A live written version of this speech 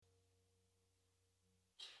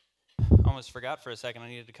almost forgot for a second I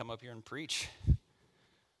needed to come up here and preach.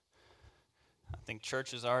 I think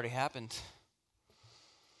church has already happened.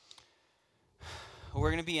 We're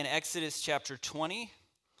going to be in Exodus chapter 20.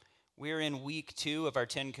 We're in week 2 of our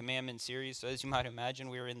 10 Commandment series. So as you might imagine,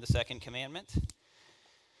 we're in the second commandment.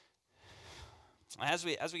 As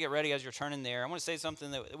we get ready, as you're turning there, I want to say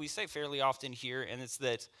something that we say fairly often here, and it's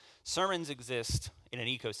that sermons exist in an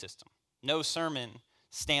ecosystem. No sermon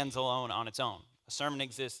stands alone on its own. A sermon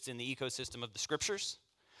exists in the ecosystem of the Scriptures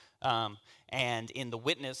and in the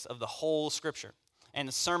witness of the whole Scripture. And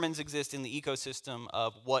the sermons exist in the ecosystem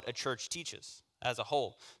of what a church teaches as a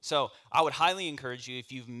whole. So I would highly encourage you,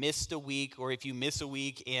 if you've missed a week or if you miss a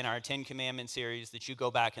week in our 10 Commandment series, that you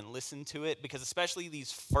go back and listen to it, because especially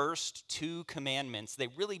these first 2 commandments, they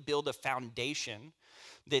really build a foundation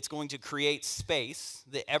that's going to create space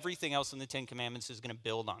that everything else in the 10 Commandments is going to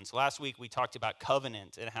build on. So last week we talked about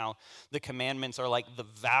covenant and how the commandments are like the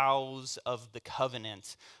vows of the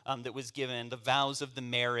covenant that was given, the vows of the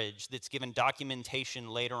marriage that's given documentation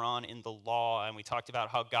later on in the law. And we talked about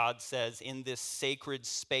how God says in this sacred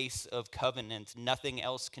space of covenant, nothing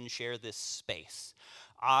else can share this space.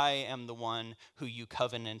 I am the one who you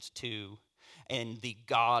covenant to in the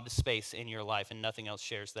God space in your life, and nothing else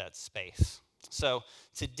shares that space. So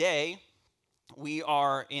today, we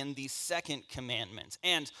are in the second commandment.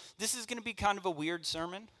 And this is going to be kind of a weird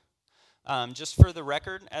sermon. Just for the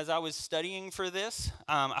record, as I was studying for this,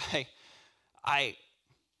 I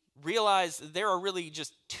realized there are really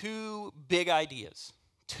just 2 big ideas,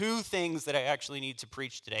 2 things that I actually need to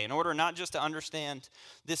preach today in order not just to understand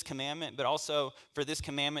this commandment, but also for this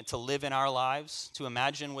commandment to live in our lives, to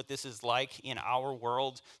imagine what this is like in our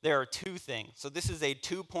world. There are 2 things. So this is a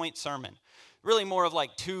 2-point sermon. Really more of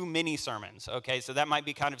like 2 mini sermons, okay? So that might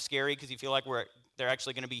be kind of scary because you feel like they're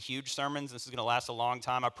actually going to be huge sermons. This is going to last a long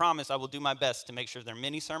time. I promise I will do my best to make sure they're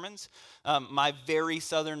mini sermons. My very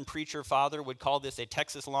southern preacher father would call this a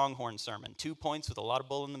Texas Longhorn sermon. 2 points with a lot of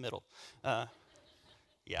bull in the middle. Yeah,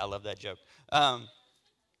 I love that joke. But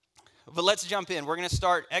let's jump in. We're going to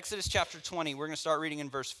start Exodus chapter 20. We're going to start reading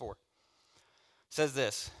in verse 4. It says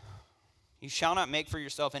this: "You shall not make for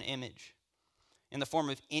yourself an image in the form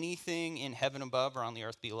of anything in heaven above or on the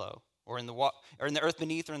earth below, or in the earth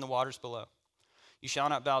beneath or in the waters below. You shall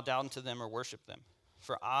not bow down to them or worship them.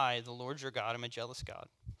 For I, the Lord your God, am a jealous God,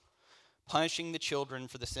 punishing the children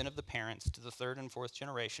for the sin of the parents to the 3rd and 4th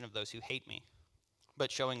generation of those who hate me,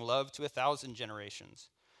 but showing love to 1,000 generations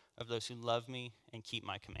of those who love me and keep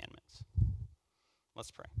my commandments."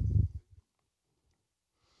 Let's pray.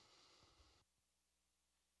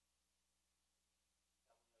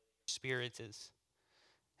 Spirit is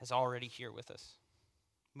already here with us,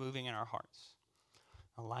 moving in our hearts,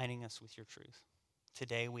 aligning us with your truth.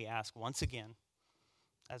 Today we ask once again,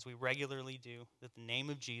 as we regularly do, that the name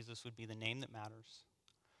of Jesus would be the name that matters.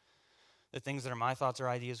 The things that are my thoughts or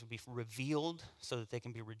ideas would be revealed so that they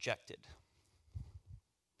can be rejected.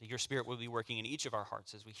 That your Spirit will be working in each of our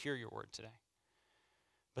hearts as we hear your word today.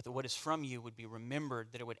 But that what is from you would be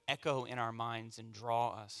remembered, that it would echo in our minds and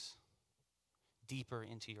draw us deeper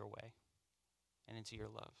into your way and into your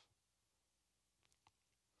love.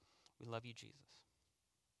 We love you, Jesus.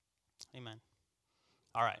 Amen.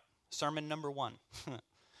 All right, sermon number 1.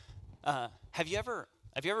 Have you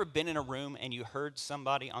ever been in a room and you heard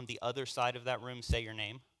somebody on the other side of that room say your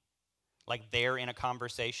name? Like they're in a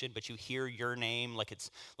conversation, but you hear your name like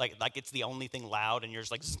it's the only thing loud, and you're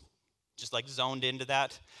just like zoned into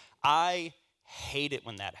that. I hate it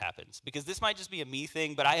when that happens, because this might just be a me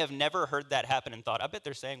thing, but I have never heard that happen and thought, I bet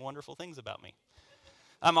they're saying wonderful things about me.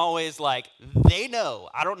 I'm always like, they know.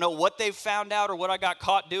 I don't know what they've found out or what I got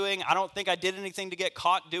caught doing. I don't think I did anything to get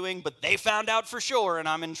caught doing, but they found out for sure, and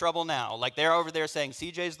I'm in trouble now. Like they're over there saying,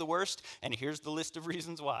 CJ's the worst, and here's the list of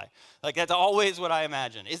reasons why. Like that's always what I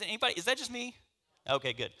imagine. Is that just me?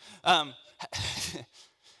 Okay, good. Have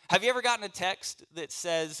you ever gotten a text that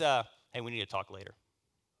says, hey, we need to talk later?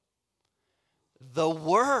 The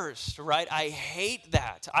worst, right? I hate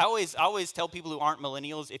that. I always tell people who aren't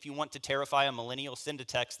millennials, if you want to terrify a millennial, send a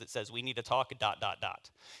text that says, we need to talk, ...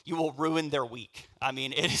 You will ruin their week. I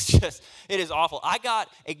mean, it is awful. I got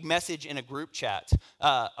a message in a group chat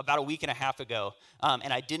about a week and a half ago,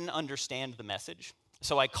 and I didn't understand the message.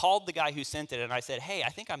 So I called the guy who sent it, and I said, hey, I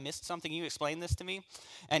think I missed something. Can you explain this to me?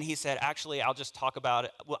 And he said, actually, I'll just talk about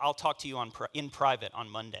it. Well, I'll talk to you in private on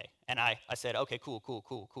Monday. And I said, okay,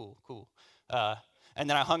 cool. And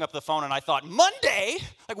then I hung up the phone, and I thought, Monday?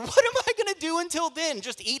 Like, what am I going to do until then?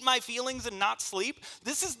 Just eat my feelings and not sleep?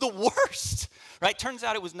 This is the worst, right? Turns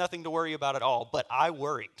out it was nothing to worry about at all, but I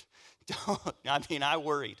worried. I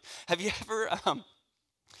worried. Have you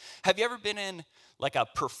Have you ever been in like a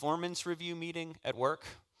performance review meeting at work?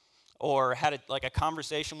 Or had a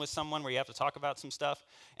conversation with someone where you have to talk about some stuff,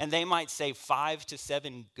 and they might say 5 to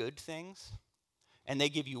 7 good things, and they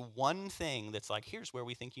give you one thing that's like, here's where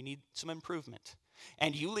we think you need some improvement.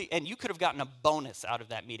 And you could have gotten a bonus out of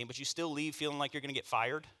that meeting, but you still leave feeling like you're going to get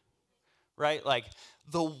fired, right? Like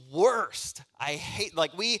the worst. I hate,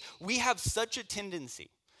 like we have such a tendency.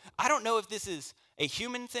 I don't know if this is a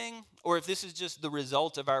human thing or if this is just the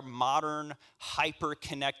result of our modern,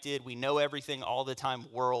 hyper-connected, we know everything all the time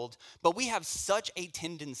world, but we have such a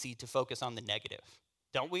tendency to focus on the negative,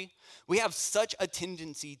 don't we? We have such a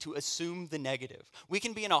tendency to assume the negative. We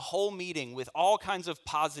can be in a whole meeting with all kinds of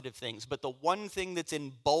positive things, but the one thing that's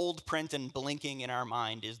in bold print and blinking in our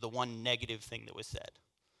mind is the one negative thing that was said.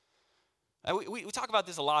 We talk about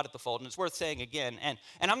this a lot at the Fold, and it's worth saying again. And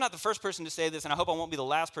I'm not the first person to say this, and I hope I won't be the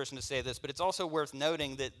last person to say this, but it's also worth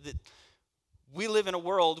noting that we live in a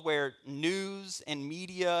world where news and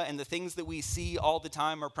media and the things that we see all the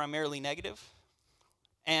time are primarily negative.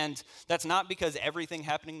 And that's not because everything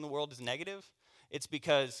happening in the world is negative. It's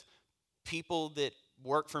because people that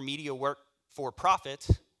work for media work for profit,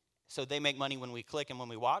 so they make money when we click and when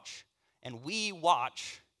we watch. And we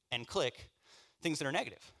watch and click things that are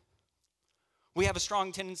negative. We have a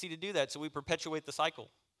strong tendency to do that, so we perpetuate the cycle.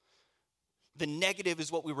 The negative is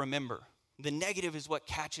what we remember. The negative is what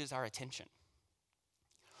catches our attention.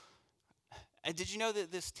 And did you know that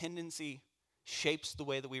this tendency shapes the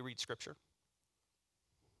way that we read Scripture?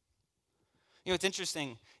 You know, it's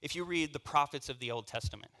interesting, if you read the prophets of the Old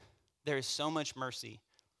Testament, there is so much mercy,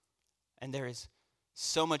 and there is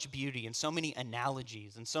so much beauty, and so many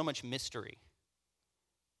analogies, and so much mystery.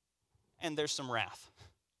 And there's some wrath.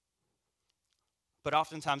 But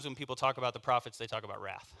oftentimes when people talk about the prophets, they talk about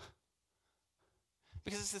wrath.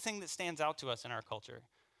 Because it's the thing that stands out to us in our culture.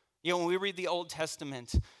 You know, when we read the Old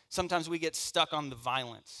Testament, sometimes we get stuck on the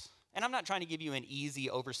violence. And I'm not trying to give you an easy,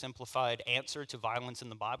 oversimplified answer to violence in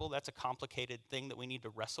the Bible. That's a complicated thing that we need to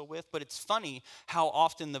wrestle with. But it's funny how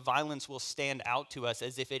often the violence will stand out to us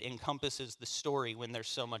as if it encompasses the story when there's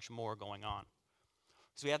so much more going on.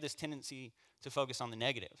 So we have this tendency to focus on the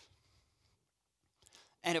negative.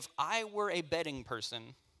 And if I were a betting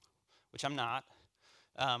person, which I'm not,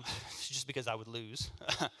 just because I would lose,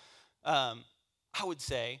 I would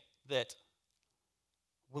say that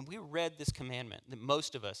when we read this commandment, that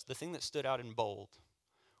most of us, the thing that stood out in bold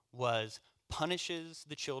was punishes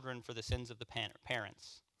the children for the sins of the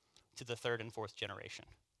parents to the 3rd and 4th generation.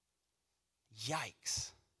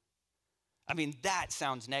 Yikes. I mean, that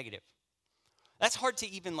sounds negative. That's hard to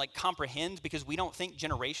even comprehend because we don't think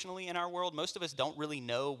generationally in our world. Most of us don't really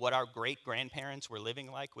know what our great-grandparents were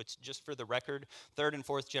living like, which, just for the record, 3rd and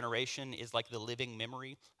 4th generation is like the living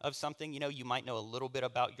memory of something. You know, you might know a little bit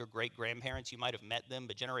about your great-grandparents. You might have met them,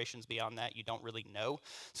 but generations beyond that, you don't really know.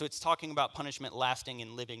 So it's talking about punishment lasting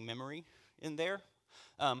in living memory in there.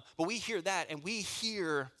 But we hear that, and we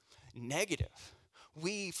hear negative.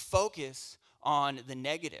 We focus on the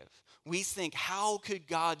negative. We think, how could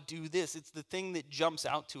God do this? It's the thing that jumps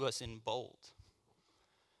out to us in bold.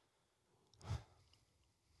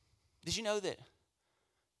 Did you know that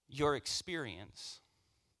your experience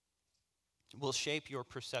will shape your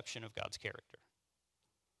perception of God's character?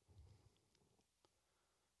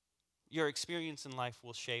 Your experience in life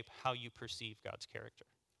will shape how you perceive God's character.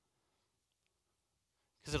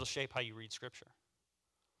 Because it'll shape how you read Scripture.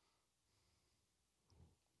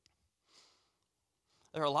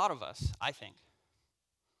 There are a lot of us, I think,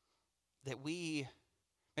 that maybe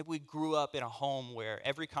we grew up in a home where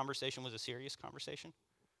every conversation was a serious conversation.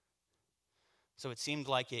 So it seemed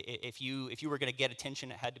like if you were going to get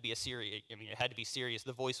attention, it had to be it had to be serious.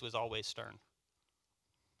 The voice was always stern.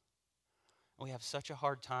 And we have such a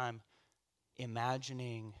hard time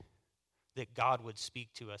imagining that God would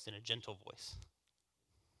speak to us in a gentle voice.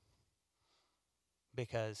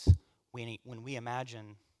 Because when we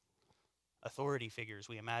imagine authority figures,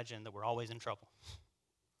 we imagine that we're always in trouble.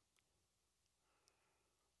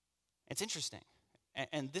 It's interesting.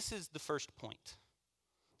 And this is the first point.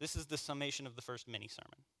 This is the summation of the first mini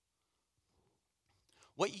sermon.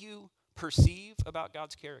 What you perceive about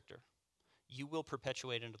God's character, you will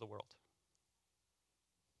perpetuate into the world.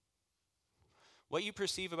 What you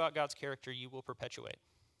perceive about God's character, you will perpetuate.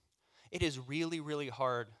 It is really, really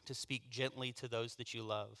hard to speak gently to those that you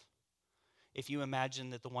love if you imagine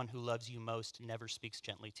that the one who loves you most never speaks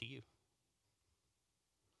gently to you.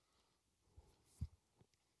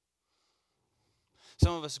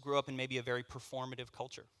 Some of us grew up in maybe a very performative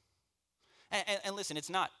culture. And listen, it's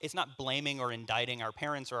not blaming or indicting our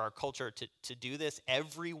parents or our culture to do this.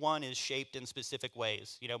 Everyone is shaped in specific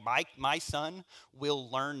ways. You know, my son will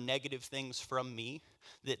learn negative things from me.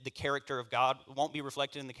 The character of God won't be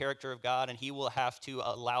reflected in the character of God, and he will have to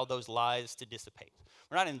allow those lies to dissipate.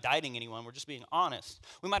 We're not indicting anyone. We're just being honest.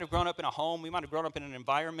 We might have grown up in a home. We might have grown up in an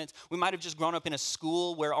environment. We might have just grown up in a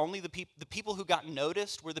school where only the people who got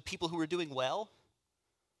noticed were the people who were doing well.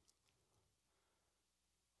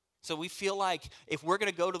 So we feel like if we're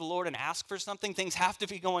going to go to the Lord and ask for something, things have to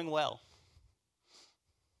be going well.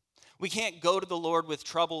 We can't go to the Lord with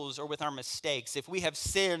troubles or with our mistakes. If we have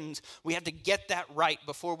sinned, we have to get that right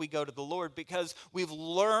before we go to the Lord, because we've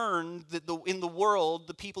learned that in the world,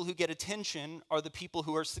 the people who get attention are the people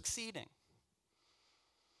who are succeeding.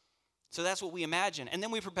 So that's what we imagine. And then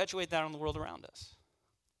we perpetuate that on the world around us.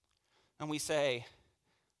 And we say,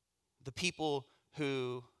 the people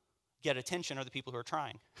who get attention are the people who are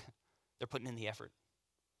trying. They're putting in the effort.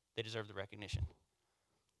 They deserve the recognition.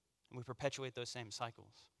 And we perpetuate those same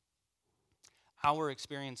cycles. Our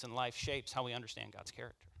experience in life shapes how we understand God's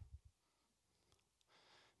character.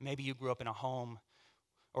 Maybe you grew up in a home,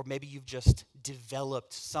 or maybe you've just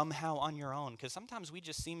developed somehow on your own, because sometimes we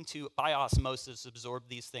just seem to, by osmosis, absorb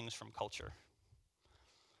these things from culture.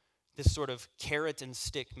 This sort of carrot and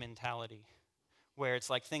stick mentality, where it's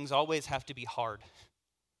like things always have to be hard.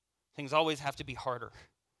 Things always have to be harder.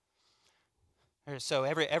 So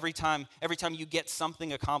every time you get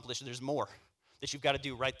something accomplished, there's more that you've got to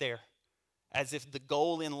do right there. As if the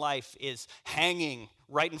goal in life is hanging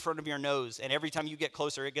right in front of your nose, and every time you get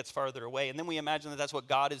closer, it gets farther away. And then we imagine that that's what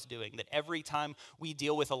God is doing, that every time we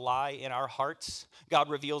deal with a lie in our hearts, God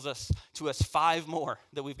reveals to us 5 more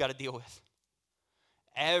that we've got to deal with.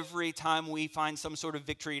 Every time we find some sort of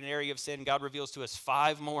victory in an area of sin, God reveals to us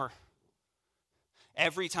 5 more.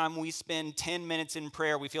 Every time we spend 10 minutes in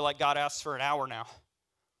prayer, we feel like God asks for an hour now.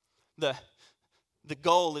 The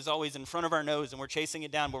goal is always in front of our nose, and we're chasing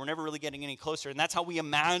it down, but we're never really getting any closer. And that's how we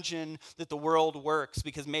imagine that the world works,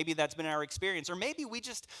 because maybe that's been our experience. Or maybe we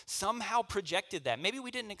just somehow projected that. Maybe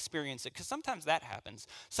we didn't experience it, because sometimes that happens.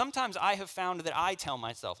 Sometimes I have found that I tell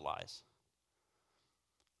myself lies,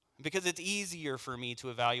 because it's easier for me to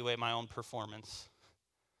evaluate my own performance.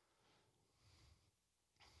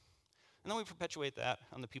 And then we perpetuate that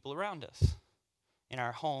on the people around us, in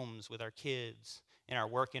our homes, with our kids, in our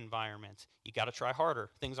work environment. You got to try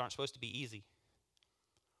harder. Things aren't supposed to be easy.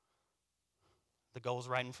 The goal's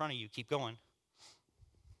right in front of you. Keep going.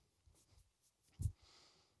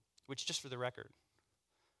 Which, just for the record,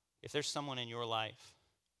 if there's someone in your life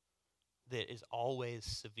that is always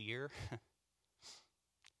severe,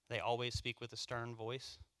 they always speak with a stern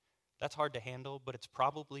voice, that's hard to handle, but it's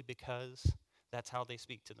probably because that's how they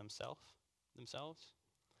speak to themselves.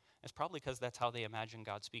 It's probably because that's how they imagine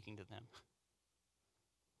God speaking to them.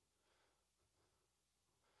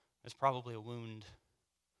 There's probably a wound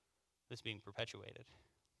that's being perpetuated.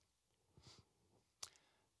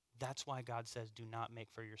 That's why God says, do not make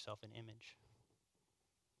for yourself an image.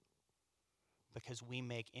 Because we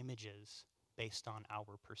make images based on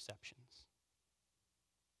our perceptions.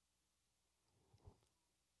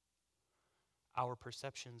 Our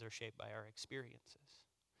perceptions are shaped by our experiences.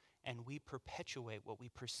 And we perpetuate what we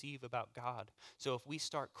perceive about God. So if we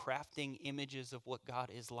start crafting images of what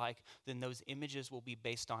God is like, then those images will be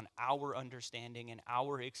based on our understanding and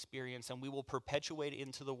our experience, and we will perpetuate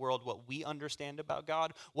into the world what we understand about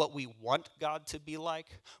God, what we want God to be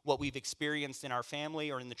like, what we've experienced in our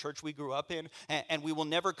family or in the church we grew up in, and we will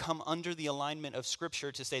never come under the alignment of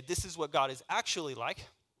Scripture to say, this is what God is actually like.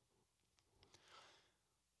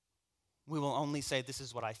 We will only say, this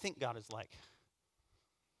is what I think God is like.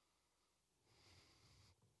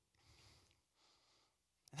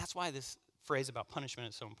 And that's why this phrase about punishment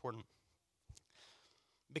is so important.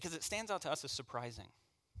 Because it stands out to us as surprising.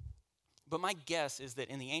 But my guess is that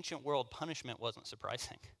in the ancient world, punishment wasn't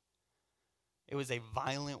surprising. It was a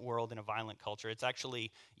violent world and a violent culture. It's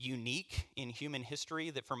actually unique in human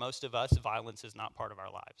history that for most of us, violence is not part of our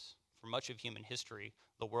lives. For much of human history,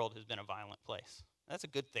 the world has been a violent place. That's a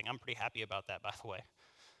good thing. I'm pretty happy about that, by the way.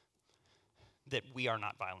 That we are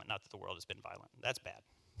not violent, not that the world has been violent. That's bad.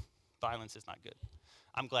 Violence is not good.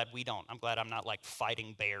 I'm glad we don't. I'm glad I'm not like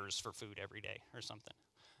fighting bears for food every day or something.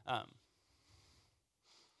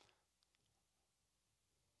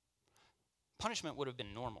 Punishment would have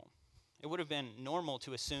been normal. It would have been normal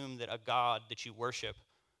to assume that a God that you worship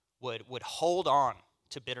would hold on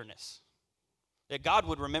to bitterness. That God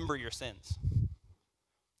would remember your sins.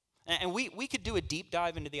 And we could do a deep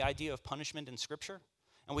dive into the idea of punishment in Scripture.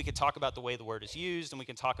 And we could talk about the way the word is used, and we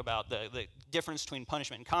can talk about the difference between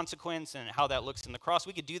punishment and consequence and how that looks in the cross.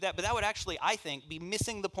 We could do that, but that would actually, I think, be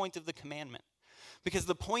missing the point of the commandment. Because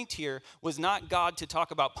the point here was not God to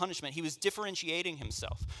talk about punishment. He was differentiating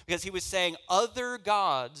himself. Because he was saying, other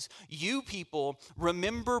gods, you people,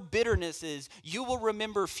 remember bitternesses. You will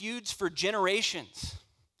remember feuds for generations.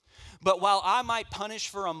 But while I might punish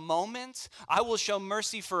for a moment, I will show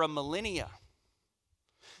mercy for a millennia.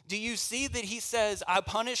 Do you see that he says, I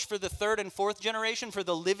punish for the third and fourth generation, for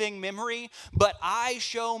the living memory, but I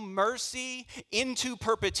show mercy into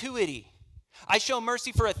perpetuity. I show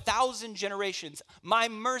mercy for 1,000 generations. My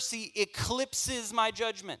mercy eclipses my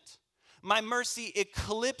judgment. My mercy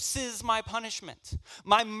eclipses my punishment.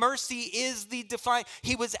 My mercy is the defined.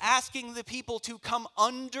 He was asking the people to come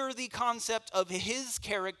under the concept of his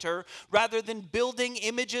character rather than building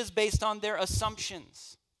images based on their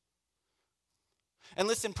assumptions. And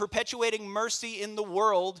listen, perpetuating mercy in the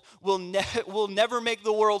world will never make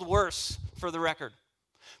the world worse, for the record.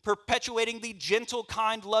 Perpetuating the gentle,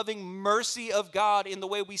 kind, loving mercy of God in the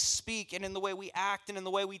way we speak and in the way we act and in the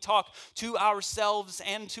way we talk to ourselves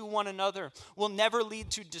and to one another will never lead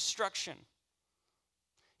to destruction.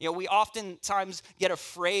 You know, we oftentimes get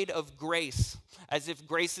afraid of grace as if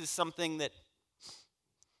grace is something that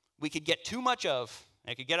we could get too much of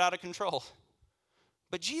and it could get out of control.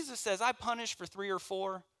 But Jesus says, I punish for 3 or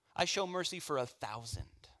 4. I show mercy for 1,000.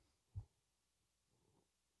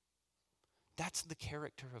 That's the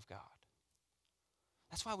character of God.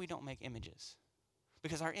 That's why we don't make images.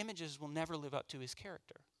 Because our images will never live up to his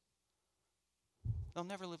character. They'll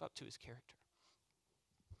never live up to his character.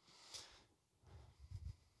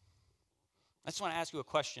 I just want to ask you a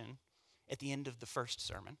question at the end of the first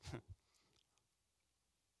sermon.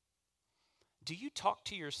 Do you talk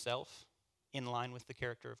to yourself in line with the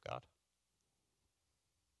character of God?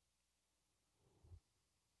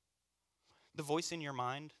 The voice in your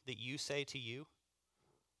mind that you say to you,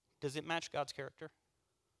 does it match God's character?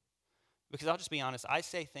 Because I'll just be honest, I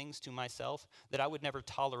say things to myself that I would never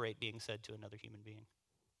tolerate being said to another human being.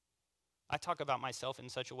 I talk about myself in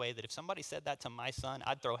such a way that if somebody said that to my son,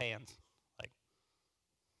 I'd throw hands. Like,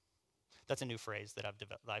 that's a new phrase that I've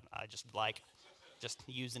developed. I just like just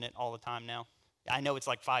using it all the time now. I know it's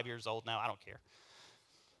like 5 years old now. I don't care.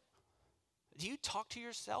 Do you talk to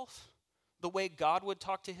yourself the way God would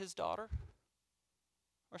talk to his daughter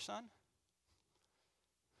or son?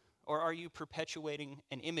 Or are you perpetuating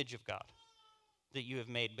an image of God that you have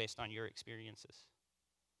made based on your experiences?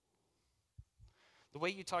 The way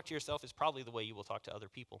you talk to yourself is probably the way you will talk to other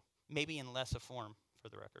people, maybe in less a form, for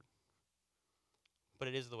the record. But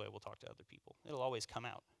it is the way we'll talk to other people. It'll always come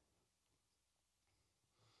out.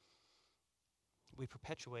 We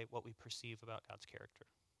perpetuate what we perceive about God's character.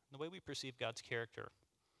 The way we perceive God's character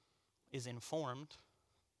is informed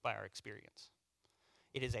by our experience.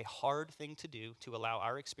 It is a hard thing to do to allow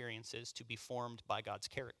our experiences to be formed by God's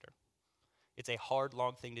character. It's a hard,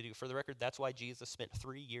 long thing to do. For the record, that's why Jesus spent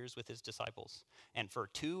 3 years with his disciples. And for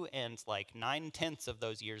 2 and 9/10 of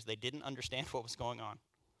those years, they didn't understand what was going on.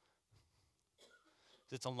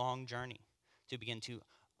 It's a long journey to begin to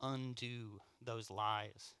undo those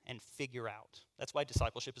lies and figure out. That's why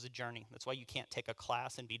discipleship is a journey. That's why you can't take a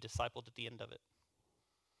class and be discipled at the end of it.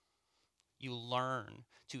 You learn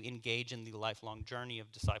to engage in the lifelong journey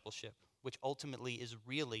of discipleship, which ultimately is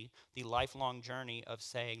really the lifelong journey of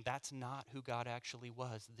saying, that's not who God actually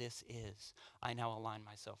was. This is. I now align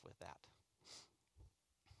myself with that.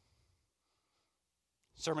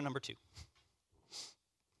 Sermon number 2.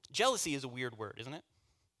 Jealousy is a weird word, isn't it?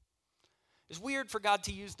 It's weird for God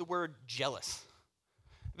to use the word jealous,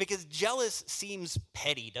 because jealous seems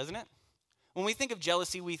petty, doesn't it? When we think of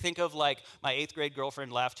jealousy, we think of my 8th grade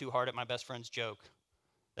girlfriend laughed too hard at my best friend's joke.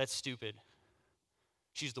 That's stupid.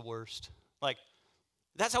 She's the worst.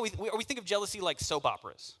 That's how we think of jealousy like soap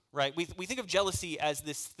operas, right? We think of jealousy as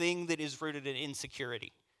this thing that is rooted in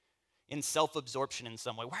insecurity, in self-absorption in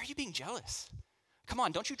some way. Why are you being jealous? Come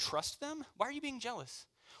on, don't you trust them? Why are you being jealous?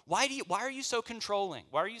 Why are you so controlling?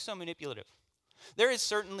 Why are you so manipulative? There is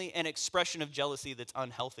certainly an expression of jealousy that's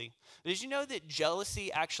unhealthy. Did you know that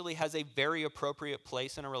jealousy actually has a very appropriate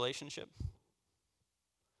place in a relationship?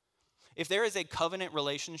 If there is a covenant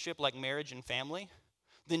relationship like marriage and family,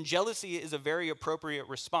 then jealousy is a very appropriate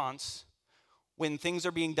response when things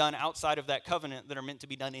are being done outside of that covenant that are meant to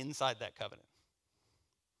be done inside that covenant.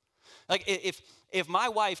 Like if my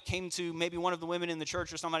wife came to maybe one of the women in the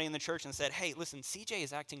church or somebody in the church and said, hey, listen, CJ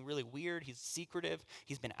is acting really weird. He's secretive.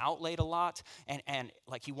 He's been out late a lot. And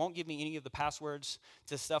like he won't give me any of the passwords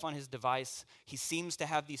to stuff on his device. He seems to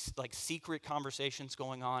have these like secret conversations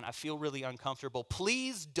going on. I feel really uncomfortable.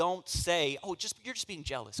 Please don't say, oh, you're just being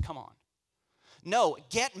jealous. Come on. No,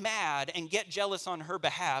 get mad and get jealous on her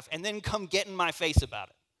behalf and then come get in my face about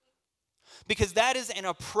it. Because that is an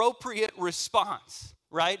appropriate response,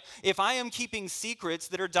 right? If I am keeping secrets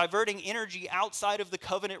that are diverting energy outside of the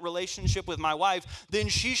covenant relationship with my wife, then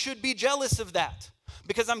she should be jealous of that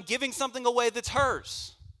because I'm giving something away that's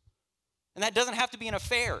hers. And that doesn't have to be an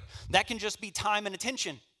affair. That can just be time and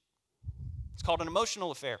attention. It's called an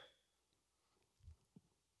emotional affair.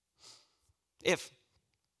 If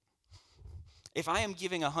I am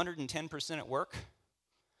giving 110% at work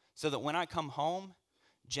so that when I come home,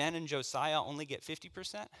 Jen and Josiah only get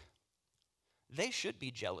 50%, they should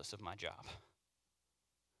be jealous of my job.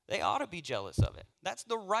 They ought to be jealous of it. That's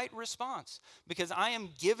the right response because I am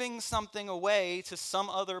giving something away to some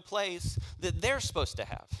other place that they're supposed to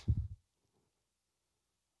have.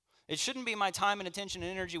 It shouldn't be my time and attention and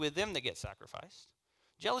energy with them that gets sacrificed.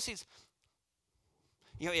 Jealousy's,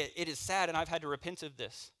 it is sad, and I've had to repent of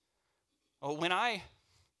this. When I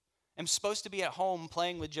am supposed to be at home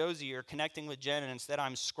playing with Josie or connecting with Jen, and instead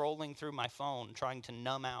I'm scrolling through my phone trying to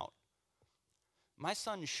numb out, my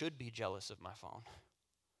son should be jealous of my phone.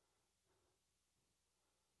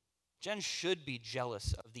 Jen should be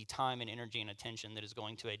jealous of the time and energy and attention that is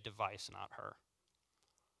going to a device, not her.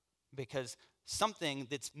 Because something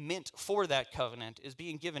that's meant for that covenant is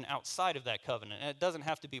being given outside of that covenant, and it doesn't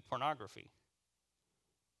have to be pornography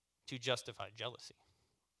to justify jealousy.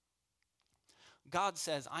 God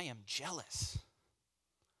says, I am jealous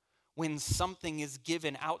when something is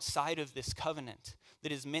given outside of this covenant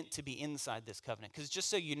that is meant to be inside this covenant. Because just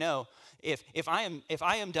so you know, if I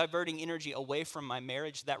am diverting energy away from my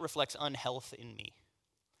marriage, that reflects unhealth in me.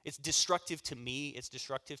 It's destructive to me. It's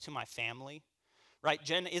destructive to my family. Right?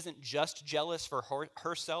 Jen isn't just jealous for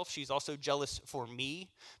herself. She's also jealous for me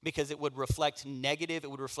because it would reflect negative.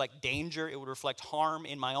 It would reflect danger. It would reflect harm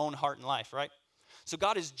in my own heart and life, right? So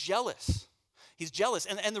God is jealous. He's jealous.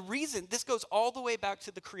 And the reason, this goes all the way back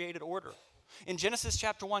to the created order. In Genesis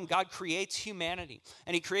chapter 1, God creates humanity.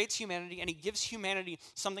 And he creates humanity and he gives humanity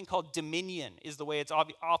something called dominion, is the way it's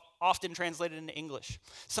often translated into English.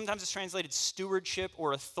 Sometimes it's translated stewardship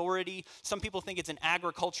or authority. Some people think it's an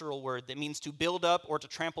agricultural word that means to build up or to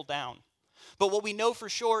trample down. But what we know for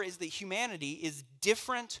sure is that humanity is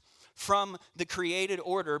different from the created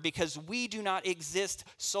order because we do not exist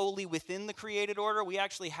solely within the created order. We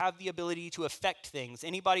actually have the ability to affect things.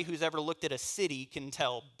 Anybody who's ever looked at a city can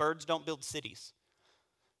tell birds don't build cities.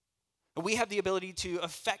 We have the ability to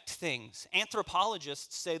affect things.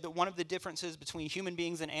 Anthropologists say that one of the differences between human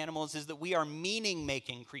beings and animals is that we are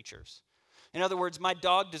meaning-making creatures. In other words, my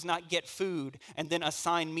dog does not get food and then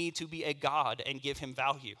assign me to be a god and give him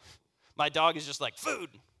value. My dog is just like, food.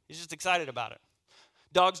 He's just excited about it.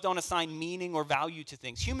 Dogs don't assign meaning or value to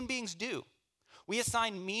things. Human beings do. We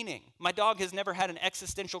assign meaning. My dog has never had an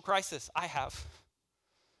existential crisis. I have.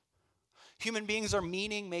 Human beings are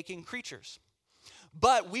meaning-making creatures.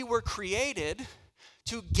 But we were created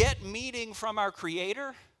to get meaning from our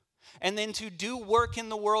Creator and then to do work in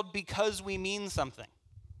the world because we mean something.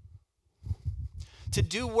 To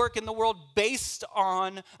do work in the world based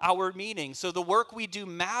on our meaning. So the work we do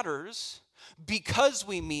matters because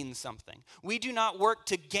we mean something. We do not work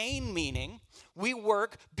to gain meaning. We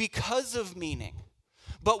work because of meaning.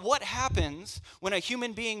 But what happens when a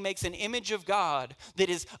human being makes an image of God that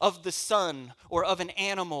is of the sun or of an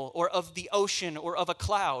animal or of the ocean or of a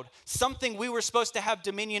cloud? Something we were supposed to have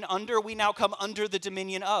dominion under, we now come under the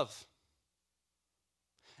dominion of.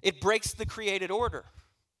 It breaks the created order.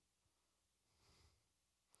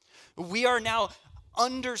 We are now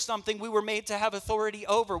under something we were made to have authority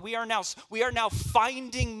over. We are now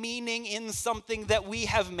finding meaning in something that we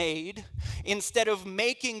have made instead of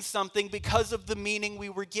making something because of the meaning we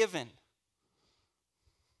were given.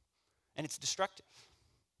 And it's destructive.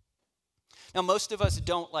 Now, most of us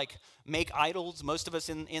don't make idols. Most of us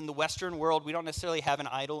in the Western world, we don't necessarily have an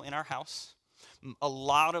idol in our house. A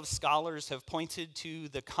lot of scholars have pointed to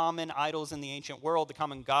the common idols in the ancient world, the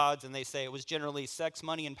common gods, and they say it was generally sex,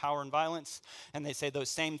 money, and power and violence. And they say those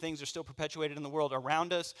same things are still perpetuated in the world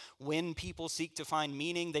around us. When people seek to find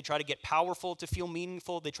meaning, they try to get powerful to feel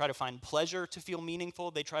meaningful. They try to find pleasure to feel meaningful.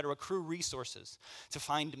 They try to accrue resources to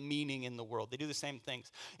find meaning in the world. They do the same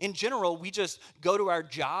things. In general, we just go to our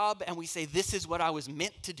job and we say, this is what I was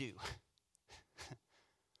meant to do.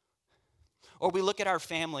 Or we look at our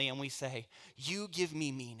family and we say, you give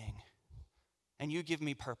me meaning. and you give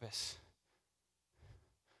me purpose.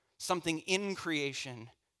 Something in creation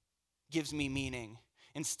gives me meaning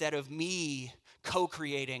instead of me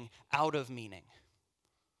co-creating out of meaning.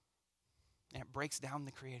 And it breaks down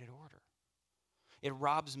the created order. It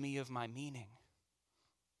robs me of my meaning.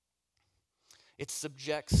 It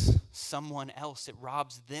subjects someone else. It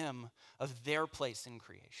robs them of their place in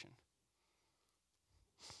creation.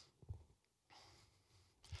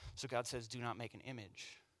 So God says, do not make an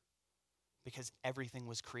image, because everything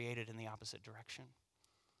was created in the opposite direction.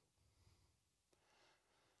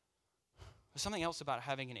 There's something else about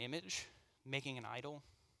having an image, making an idol,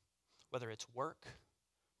 whether it's work,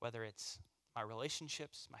 whether it's my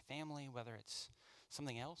relationships, my family, whether it's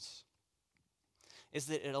something else, is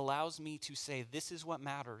that it allows me to say, this is what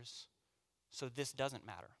matters, so this doesn't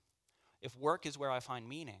matter. If work is where I find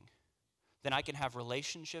meaning, then I can have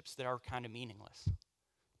relationships that are kind of meaningless.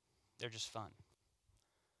 They're just fun.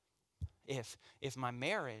 If my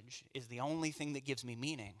marriage is the only thing that gives me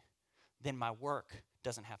meaning, then my work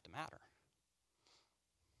doesn't have to matter.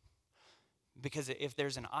 Because if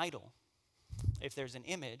there's an idol, if there's an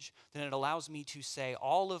image, then it allows me to say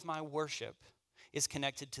all of my worship is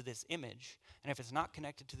connected to this image. And if it's not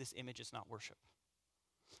connected to this image, it's not worship.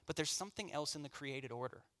 But there's something else in the created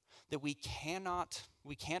order that we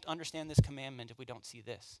can't understand this commandment if we don't see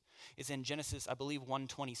this. It's in Genesis, I believe,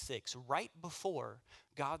 1:26. Right before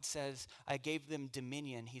God says, I gave them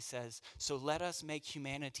dominion, he says, so let us make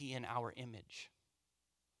humanity in our image.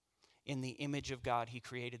 In the image of God, he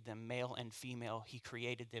created them, male and female. He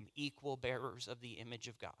created them equal bearers of the image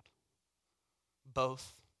of God.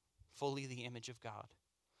 Both fully the image of God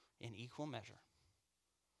in equal measure.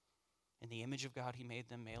 In the image of God, he made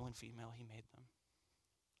them, male and female, he made them.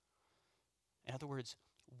 In other words,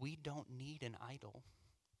 we don't need an idol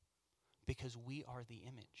because we are the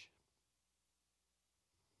image.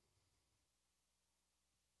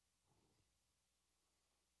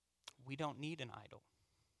 We don't need an idol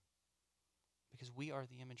because we are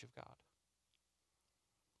the image of God.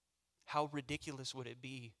 How ridiculous would it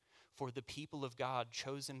be for the people of God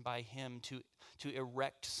chosen by him to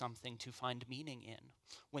erect something to find meaning in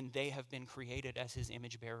when they have been created as his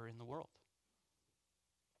image bearer in the world?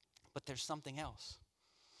 But there's something else.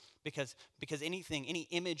 Because any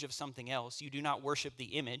image of something else, you do not worship the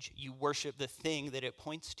image, you worship the thing that it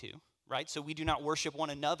points to, right? So we do not worship one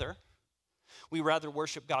another. We rather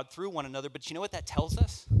worship God through one another. But you know what that tells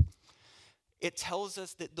us? It tells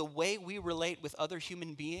us that the way we relate with other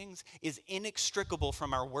human beings is inextricable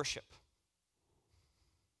from our worship.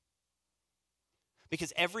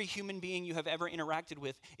 Because every human being you have ever interacted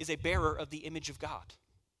with is a bearer of the image of God.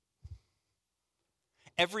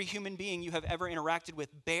 Every human being you have ever interacted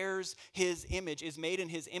with bears his image, is made in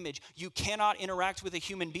his image. You cannot interact with a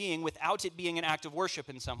human being without it being an act of worship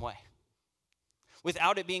in some way.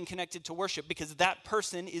 Without it being connected to worship, because that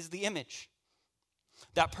person is the image.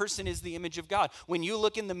 That person is the image of God. When you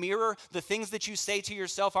look in the mirror, the things that you say to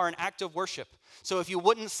yourself are an act of worship. So if you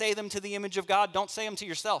wouldn't say them to the image of God, don't say them to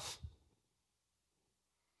yourself.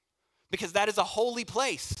 Because that is a holy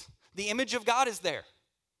place. The image of God is there.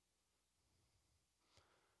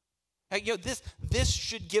 This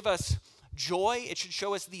should give us joy. It should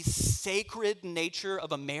show us the sacred nature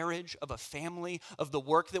of a marriage, of a family, of the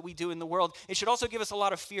work that we do in the world. It should also give us a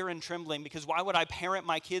lot of fear and trembling, because why would I parent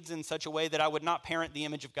my kids in such a way that I would not parent the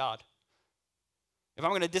image of God? If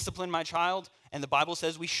I'm going to discipline my child, and the Bible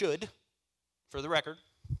says we should, for the record,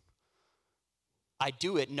 I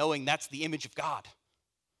do it knowing that's the image of God.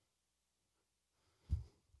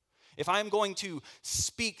 If I'm going to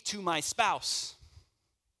speak to my spouse,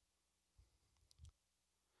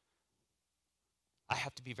 I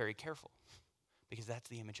have to be very careful, because that's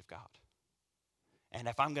the image of God. And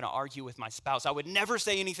if I'm going to argue with my spouse, I would never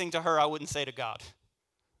say anything to her I wouldn't say to God,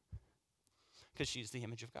 because she's the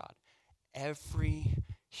image of God. Every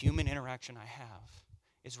human interaction I have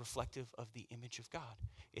is reflective of the image of God.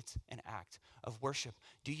 It's an act of worship.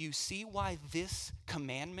 Do you see why this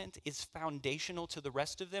commandment is foundational to the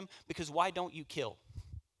rest of them? Because why don't you kill?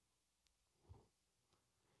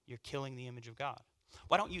 You're killing the image of God.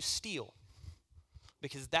 Why don't you steal?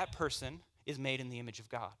 Because that person is made in the image of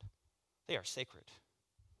God. They are sacred.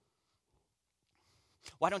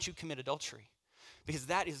 Why don't you commit adultery? Because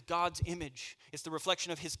that is God's image. It's the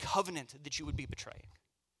reflection of his covenant that you would be betraying.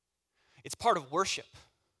 It's part of worship.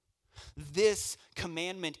 This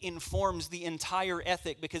commandment informs the entire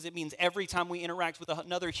ethic, because it means every time we interact with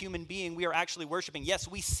another human being, we are actually worshiping. Yes,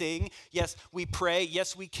 we sing. Yes, we pray.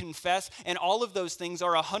 Yes, we confess. And all of those things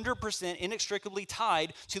are 100% inextricably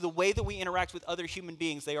tied to the way that we interact with other human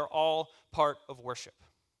beings. They are all part of worship.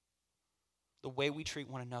 The way we treat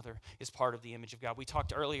one another is part of the image of God. We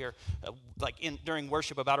talked earlier, during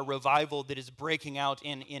worship, about a revival that is breaking out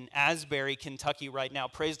in Asbury, Kentucky right now.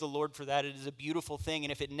 Praise the Lord for that. It is a beautiful thing.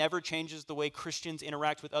 And if it never changes the way Christians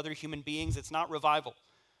interact with other human beings, it's not revival,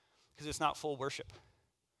 because it's not full worship.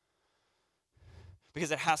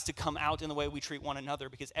 Because it has to come out in the way we treat one another,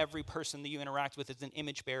 because every person that you interact with is an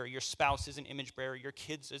image bearer. Your spouse is an image bearer. Your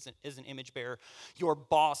kids is an image bearer. Your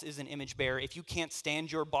boss is an image bearer. If you can't stand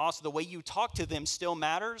your boss, the way you talk to them still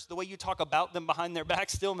matters. The way you talk about them behind their back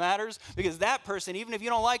still matters, because that person, even if you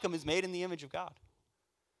don't like them, is made in the image of God.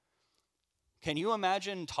 Can you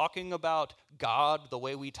imagine talking about God the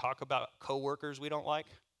way we talk about coworkers we don't like?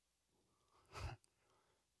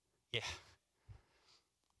 Yeah.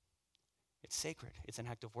 It's sacred. It's an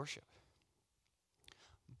act of worship.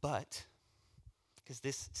 But, because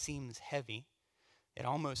this seems heavy, it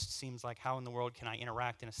almost seems like, how in the world can I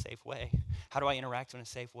interact in a safe way? How do I interact in a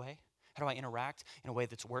safe way? How do I interact in a way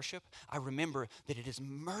that's worship? I remember that it is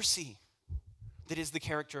mercy that is the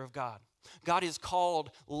character of God. God is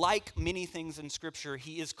called, like many things in Scripture,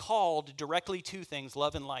 he is called directly to things,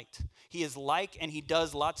 love and light. He is like, and he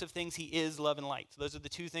does lots of things. He is love and light. Those are the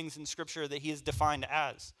two things in Scripture that he is defined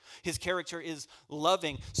as. His character is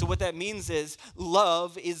loving. So what that means is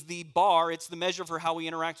love is the bar. It's the measure for how we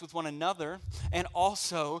interact with one another. And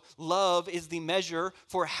also, love is the measure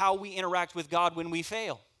for how we interact with God when we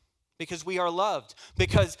fail. Because we are loved.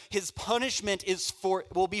 Because his punishment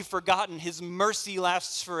will be forgotten. His mercy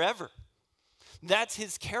lasts forever. That's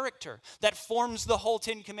his character. That forms the whole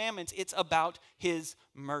 10 Commandments. It's about his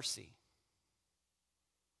mercy.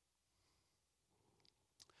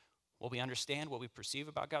 What we understand, what we perceive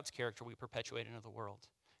about God's character, we perpetuate into the world.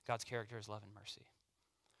 God's character is love and mercy.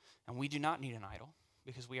 And we do not need an idol,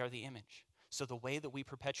 because we are the image. So the way that we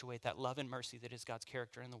perpetuate that love and mercy that is God's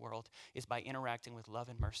character in the world is by interacting with love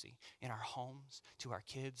and mercy in our homes, to our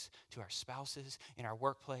kids, to our spouses, in our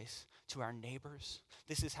workplace, to our neighbors.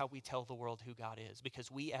 This is how we tell the world who God is,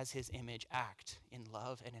 because we as his image act in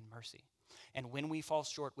love and in mercy. And when we fall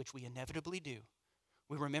short, which we inevitably do,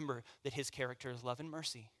 we remember that his character is love and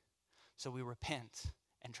mercy. So we repent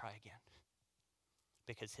and try again,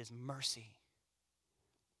 because his mercy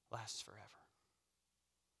lasts forever.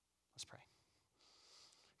 Let's pray.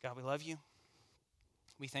 God, we love you.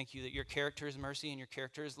 We thank you that your character is mercy and your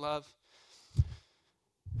character is love.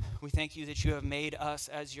 We thank you that you have made us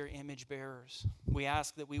as your image bearers. We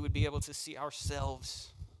ask that we would be able to see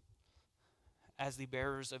ourselves as the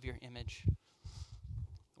bearers of your image.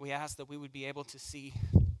 We ask that we would be able to see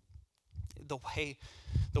the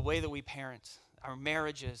way that we parent, our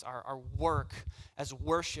marriages, our work as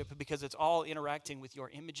worship, because it's all interacting with your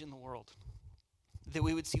image in the world. That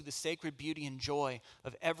we would see the sacred beauty and joy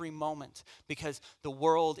of every moment, because the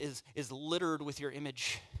world is littered with your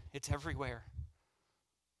image. It's everywhere.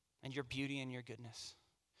 And your beauty and your goodness.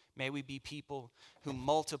 May we be people who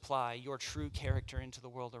multiply your true character into the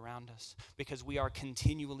world around us, because we are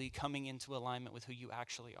continually coming into alignment with who you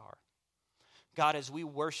actually are. God, as we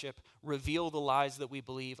worship, reveal the lies that we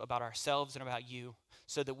believe about ourselves and about you,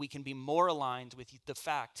 so that we can be more aligned with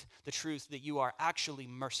the truth that you are actually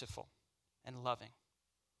merciful and loving.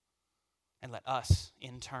 And let us,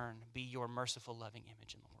 in turn, be your merciful, loving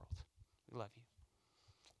image in the world. We love you.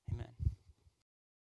 Amen.